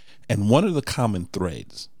creations. And one of the common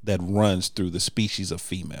threads that runs through the species of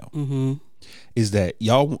female is that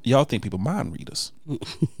y'all think people mind readers.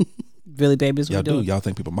 Really, baby, this is Y'all what we do. doing. Y'all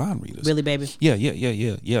think people mind readers? Really, baby. Yeah.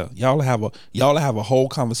 Y'all have a whole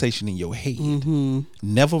conversation in your head.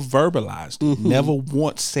 Never verbalized it. Never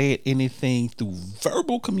once said anything through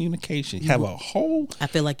verbal communication. Have a whole I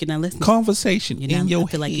feel like you're not listening. conversation in your head.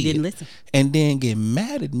 I feel like you didn't listen. And then get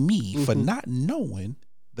mad at me for not knowing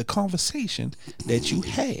the conversation that you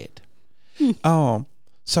had.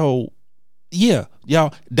 So yeah,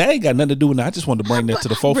 y'all, that ain't got nothing to do with it. I just wanted to bring that to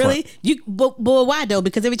the forefront. Really? But why though?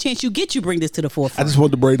 Because every chance you get, you bring this to the forefront. I just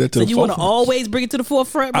wanted to bring that to the So you forefront. want to always bring it to the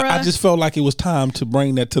forefront, bro? I just felt like it was time to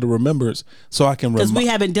bring that to the remembrance, so I can because we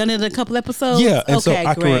haven't done it in a couple episodes. Yeah, and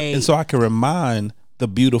okay, great. so I can remind the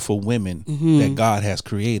beautiful women that God has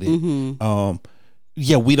created.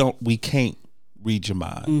 We can't read your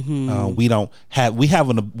mind. We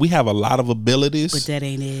have a lot of abilities, but that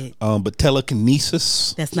ain't it. But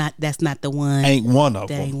telekinesis, That's not the one. ain't one of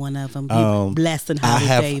That them. ain't one of them. Blessed and highly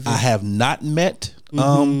favored. I have not met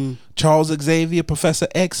Charles Xavier, Professor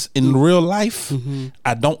X in real life.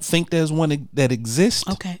 I don't think there's one that exists.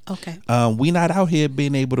 Okay. We not out here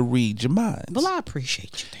being able to read your mind. Well, I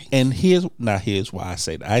appreciate you. Thank you. And here's why I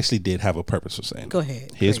say that. I actually did have a purpose for saying that. Go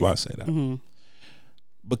ahead. Here's why I say that.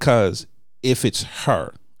 Because if it's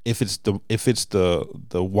her, if it's the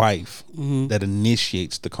wife that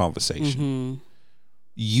initiates the conversation,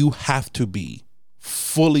 you have to be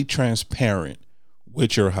fully transparent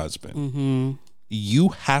with your husband. You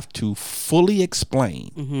have to fully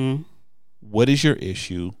explain what is your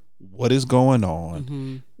issue, what is going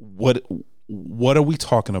on, what are we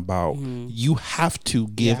talking about. You have to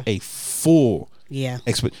give a full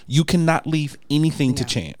you cannot leave anything to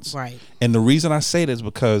chance. Right. And the reason I say that is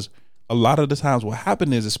because a lot of the times what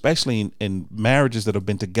happened is, especially in marriages that have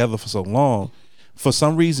been together for so long, for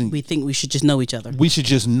some reason We think we should just know each other. we should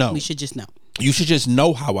just know. We should just know. You should just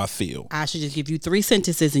know how I feel. I should just give you 3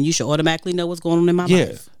 sentences and you should automatically know what's going on in my Yeah.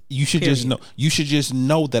 life. You should just know. You should just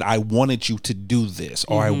know that I wanted you to do this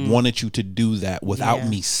or I wanted you to do that without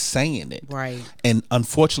me saying it. Right. And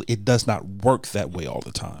unfortunately, it does not work that way all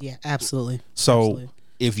the time. Yeah, absolutely. So Absolutely.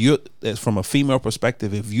 if you're, from a female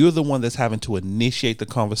perspective, if you're the one that's having to initiate the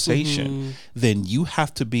conversation, then you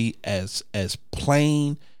have to be as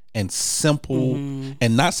plain and simple,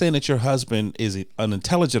 and not saying that your husband is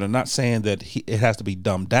unintelligent, or not saying that it has to be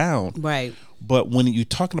dumbed down. Right. But when you're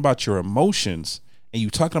talking about your emotions and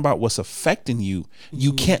you're talking about what's affecting you,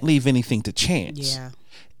 you can't leave anything to chance. Yeah.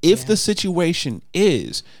 If the situation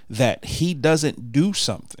is that he doesn't do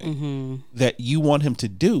something that you want him to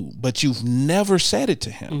do, but you've never said it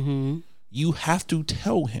to him, you have to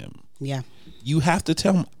tell him. Yeah. You have to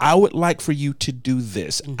tell him, I would like for you to do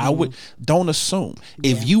this. Don't assume.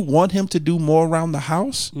 If you want him to do more around the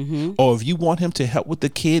house, or if you want him to help with the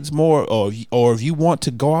kids more, or if you want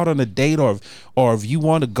to go out on a date, or if you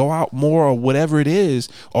want to go out more, or whatever it is,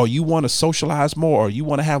 or you want to socialize more, or you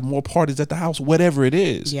want to have more parties at the house, whatever it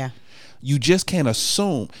is. Yeah. You just can't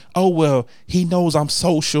assume, oh, well, he knows I'm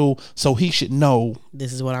social, so he should know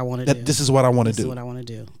This is what I want to do. that this is what I want to This is do. what I want to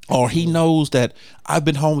do. Or he knows that I've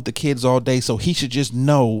been home with the kids all day, so he should just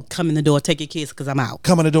know. Come in the door, take your kids because I'm out.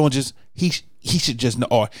 Come in the door and just, he should just know.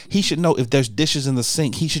 Or he should know if there's dishes in the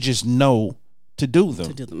sink, he should just know to do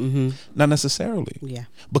them. Not necessarily. Yeah.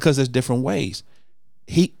 Because there's different ways.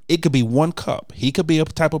 It could be one cup. He could be a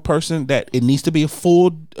type of person that it needs to be a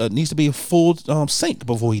full sink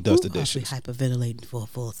before he does the dishes. I'll be hyperventilating for a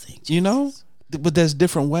full sink. You know, but there's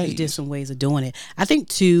different ways. There's different ways of doing it. I think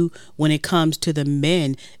too, when it comes to the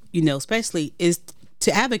men, especially, is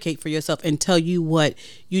to advocate for yourself and tell you what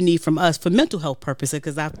you need from us for mental health purposes.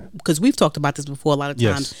 Because we've talked about this before. A lot of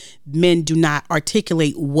times, men do not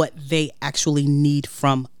articulate what they actually need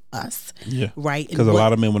from us. Yeah. Right. Because a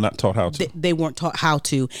lot of men were not taught how to. They weren't taught how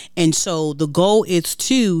to. And so the goal is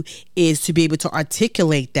to be able to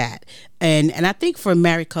articulate that. And I think for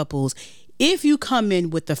married couples, if you come in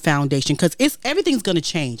with the foundation, because everything's going to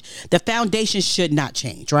change. The foundation should not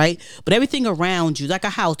change, right? But everything around you, like a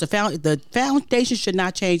house, the foundation should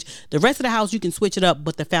not change. The rest of the house, you can switch it up,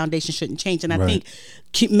 but the foundation shouldn't change. And I think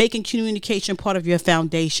making communication part of your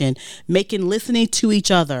foundation, making listening to each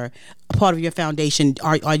other a part of your foundation.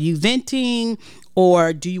 Are you venting,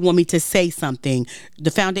 or do you want me to say something? The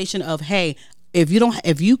foundation of, hey, if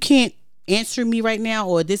you can't answer me right now,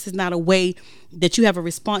 or this is not a way that you have a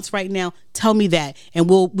response right now, tell me that, and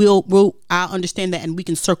I'll understand that, and we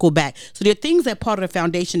can circle back. So there are things that part of the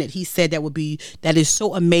foundation that he said that is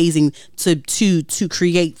so amazing to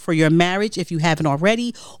create for your marriage if you haven't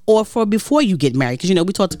already, or for before you get married. Because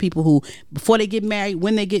we talk to people who before they get married,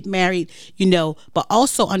 when they get married, but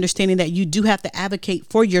also understanding that you do have to advocate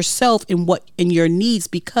for yourself in your needs,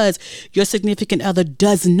 because your significant other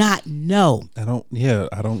does not know.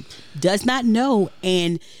 Does not know.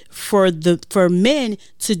 And for men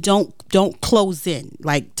to don't close in,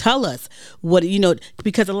 like, tell us what,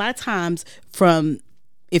 because a lot of times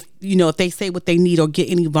if they say what they need or get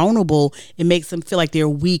any vulnerable, it makes them feel like they're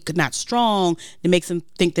weak, not strong. It makes them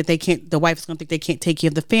think that the wife's going to think they can't take care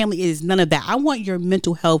of the family. It is none of that. I want your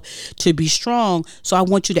mental health to be strong. So I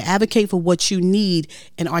want you to advocate for what you need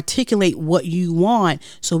and articulate what you want,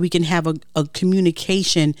 so we can have a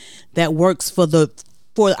communication that works for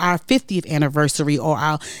our 50th anniversary or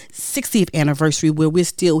our 60th anniversary, where we're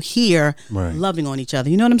still here, right, loving on each other.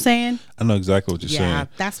 You know what I'm saying? I know exactly what you're saying. Yeah,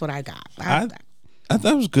 that's what I got.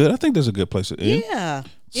 That was good. I think there's a good place to end. Yeah,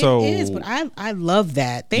 it is. But I love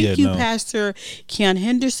that. Thank you, Pastor Keon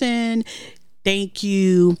Henderson. Thank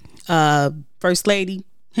you, First Lady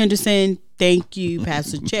Henderson. Thank you,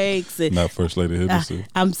 Pastor Jakes. Not First Lady Henderson.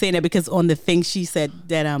 I'm saying that because on the thing she said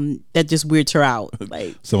that just weirds her out.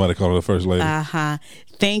 Like, somebody called her the First Lady.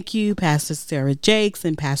 Thank you, Pastor Sarah Jakes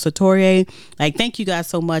and Pastor Torre. Like, thank you guys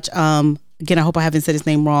so much. Again, I hope I haven't said his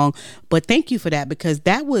name wrong, but thank you for that, because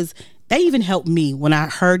that even helped me when I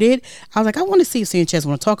heard it. I was like, I want to see if Sanchez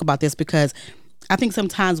want to talk about this, because I think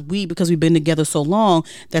sometimes because we've been together so long,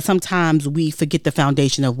 that sometimes we forget the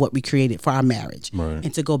foundation of what we created for our marriage, right,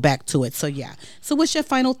 and to go back to it. So yeah. So what's your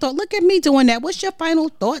final thought? Look at me doing that. What's your final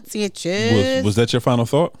thought, Sanchez? Was that your final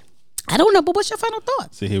thought? I don't know, but what's your final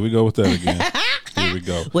thought? See, here we go with that again. Here we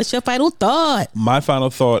go. What's your final thought? My final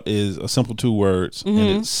thought is a simple 2 words, and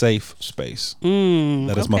it's safe space.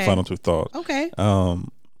 That is my final 2 thought. Okay.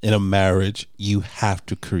 In a marriage, you have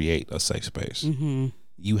to create a safe space. Mm-hmm.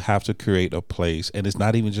 You have to create a place, and it's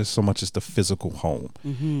not even just so much as the physical home.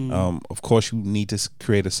 Mm-hmm. Of course, you need to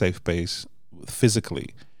create a safe space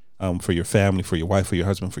physically, for your family, for your wife, for your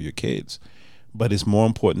husband, for your kids. But it's more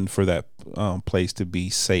important for that place to be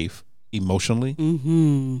safe emotionally,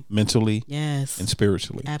 mentally, yes, and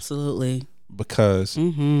spiritually. Absolutely. Because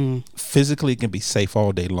physically it can be safe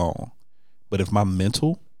all day long, but if my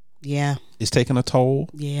mental is taking a toll,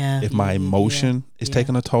 if my emotion is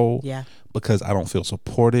taking a toll, because I don't feel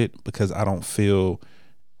supported, because I don't feel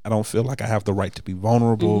like I have the right to be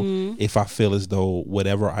vulnerable, if I feel as though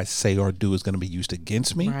whatever I say or do is going to be used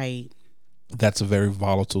against me, right, that's a very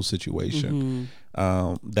volatile situation.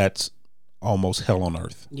 That's almost hell on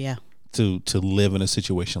earth. Yeah. To live in a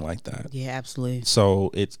situation like that. Yeah, absolutely.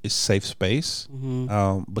 So it's safe space,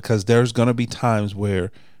 because there's going to be times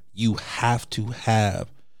where you have to have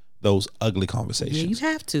those ugly conversations. Yeah, you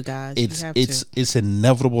have to, guys. It's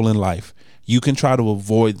inevitable in life. You can try to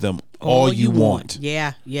avoid them all you want.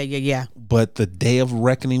 Yeah. But the day of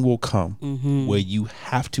reckoning will come where you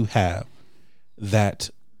have to have that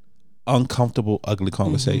uncomfortable, ugly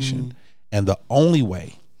conversation. And the only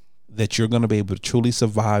way that you're going to be able to truly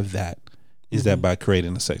survive that is that by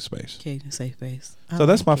creating a safe space. Creating a safe space. So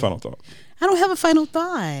that's my final thought. I don't have a final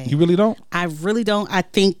thought. You really don't? I really don't. I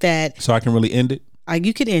think that... So I can really end it?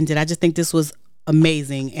 You could end it. I just think this was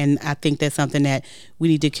amazing, and I think that's something that we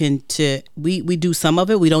need to we do some of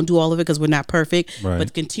it. We don't do all of it because we're not perfect, right,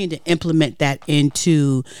 but continue to implement that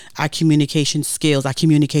into our communication skills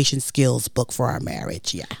book for our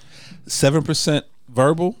marriage. Yeah. 7%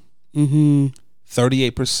 verbal,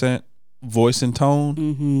 38% voice and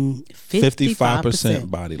tone, 55%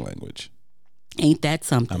 body language. Ain't that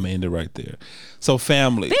something? I'm ending right there. So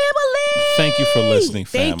family, thank you for listening,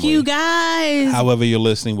 family. Thank you, guys. However you're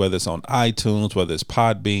listening, whether it's on iTunes, whether it's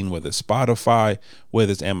Podbean, whether it's Spotify,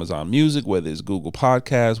 whether it's Amazon Music, whether it's Google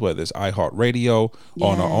Podcasts, whether it's iHeartRadio,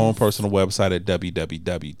 or on our own personal website at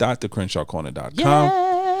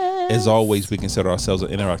www.thecrenshawcorner.com. As always, we consider ourselves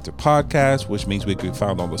an interactive podcast, which means we can be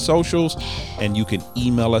found on the socials, and you can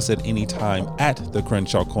email us at any time at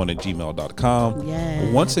thecrenshawcorner@gmail.com.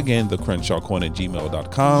 Yes. Once again,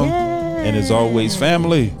 thecrenshawcorner@gmail.com. Yes. And as always,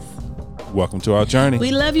 family, welcome to our journey.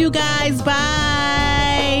 We love you guys.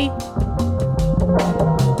 Bye.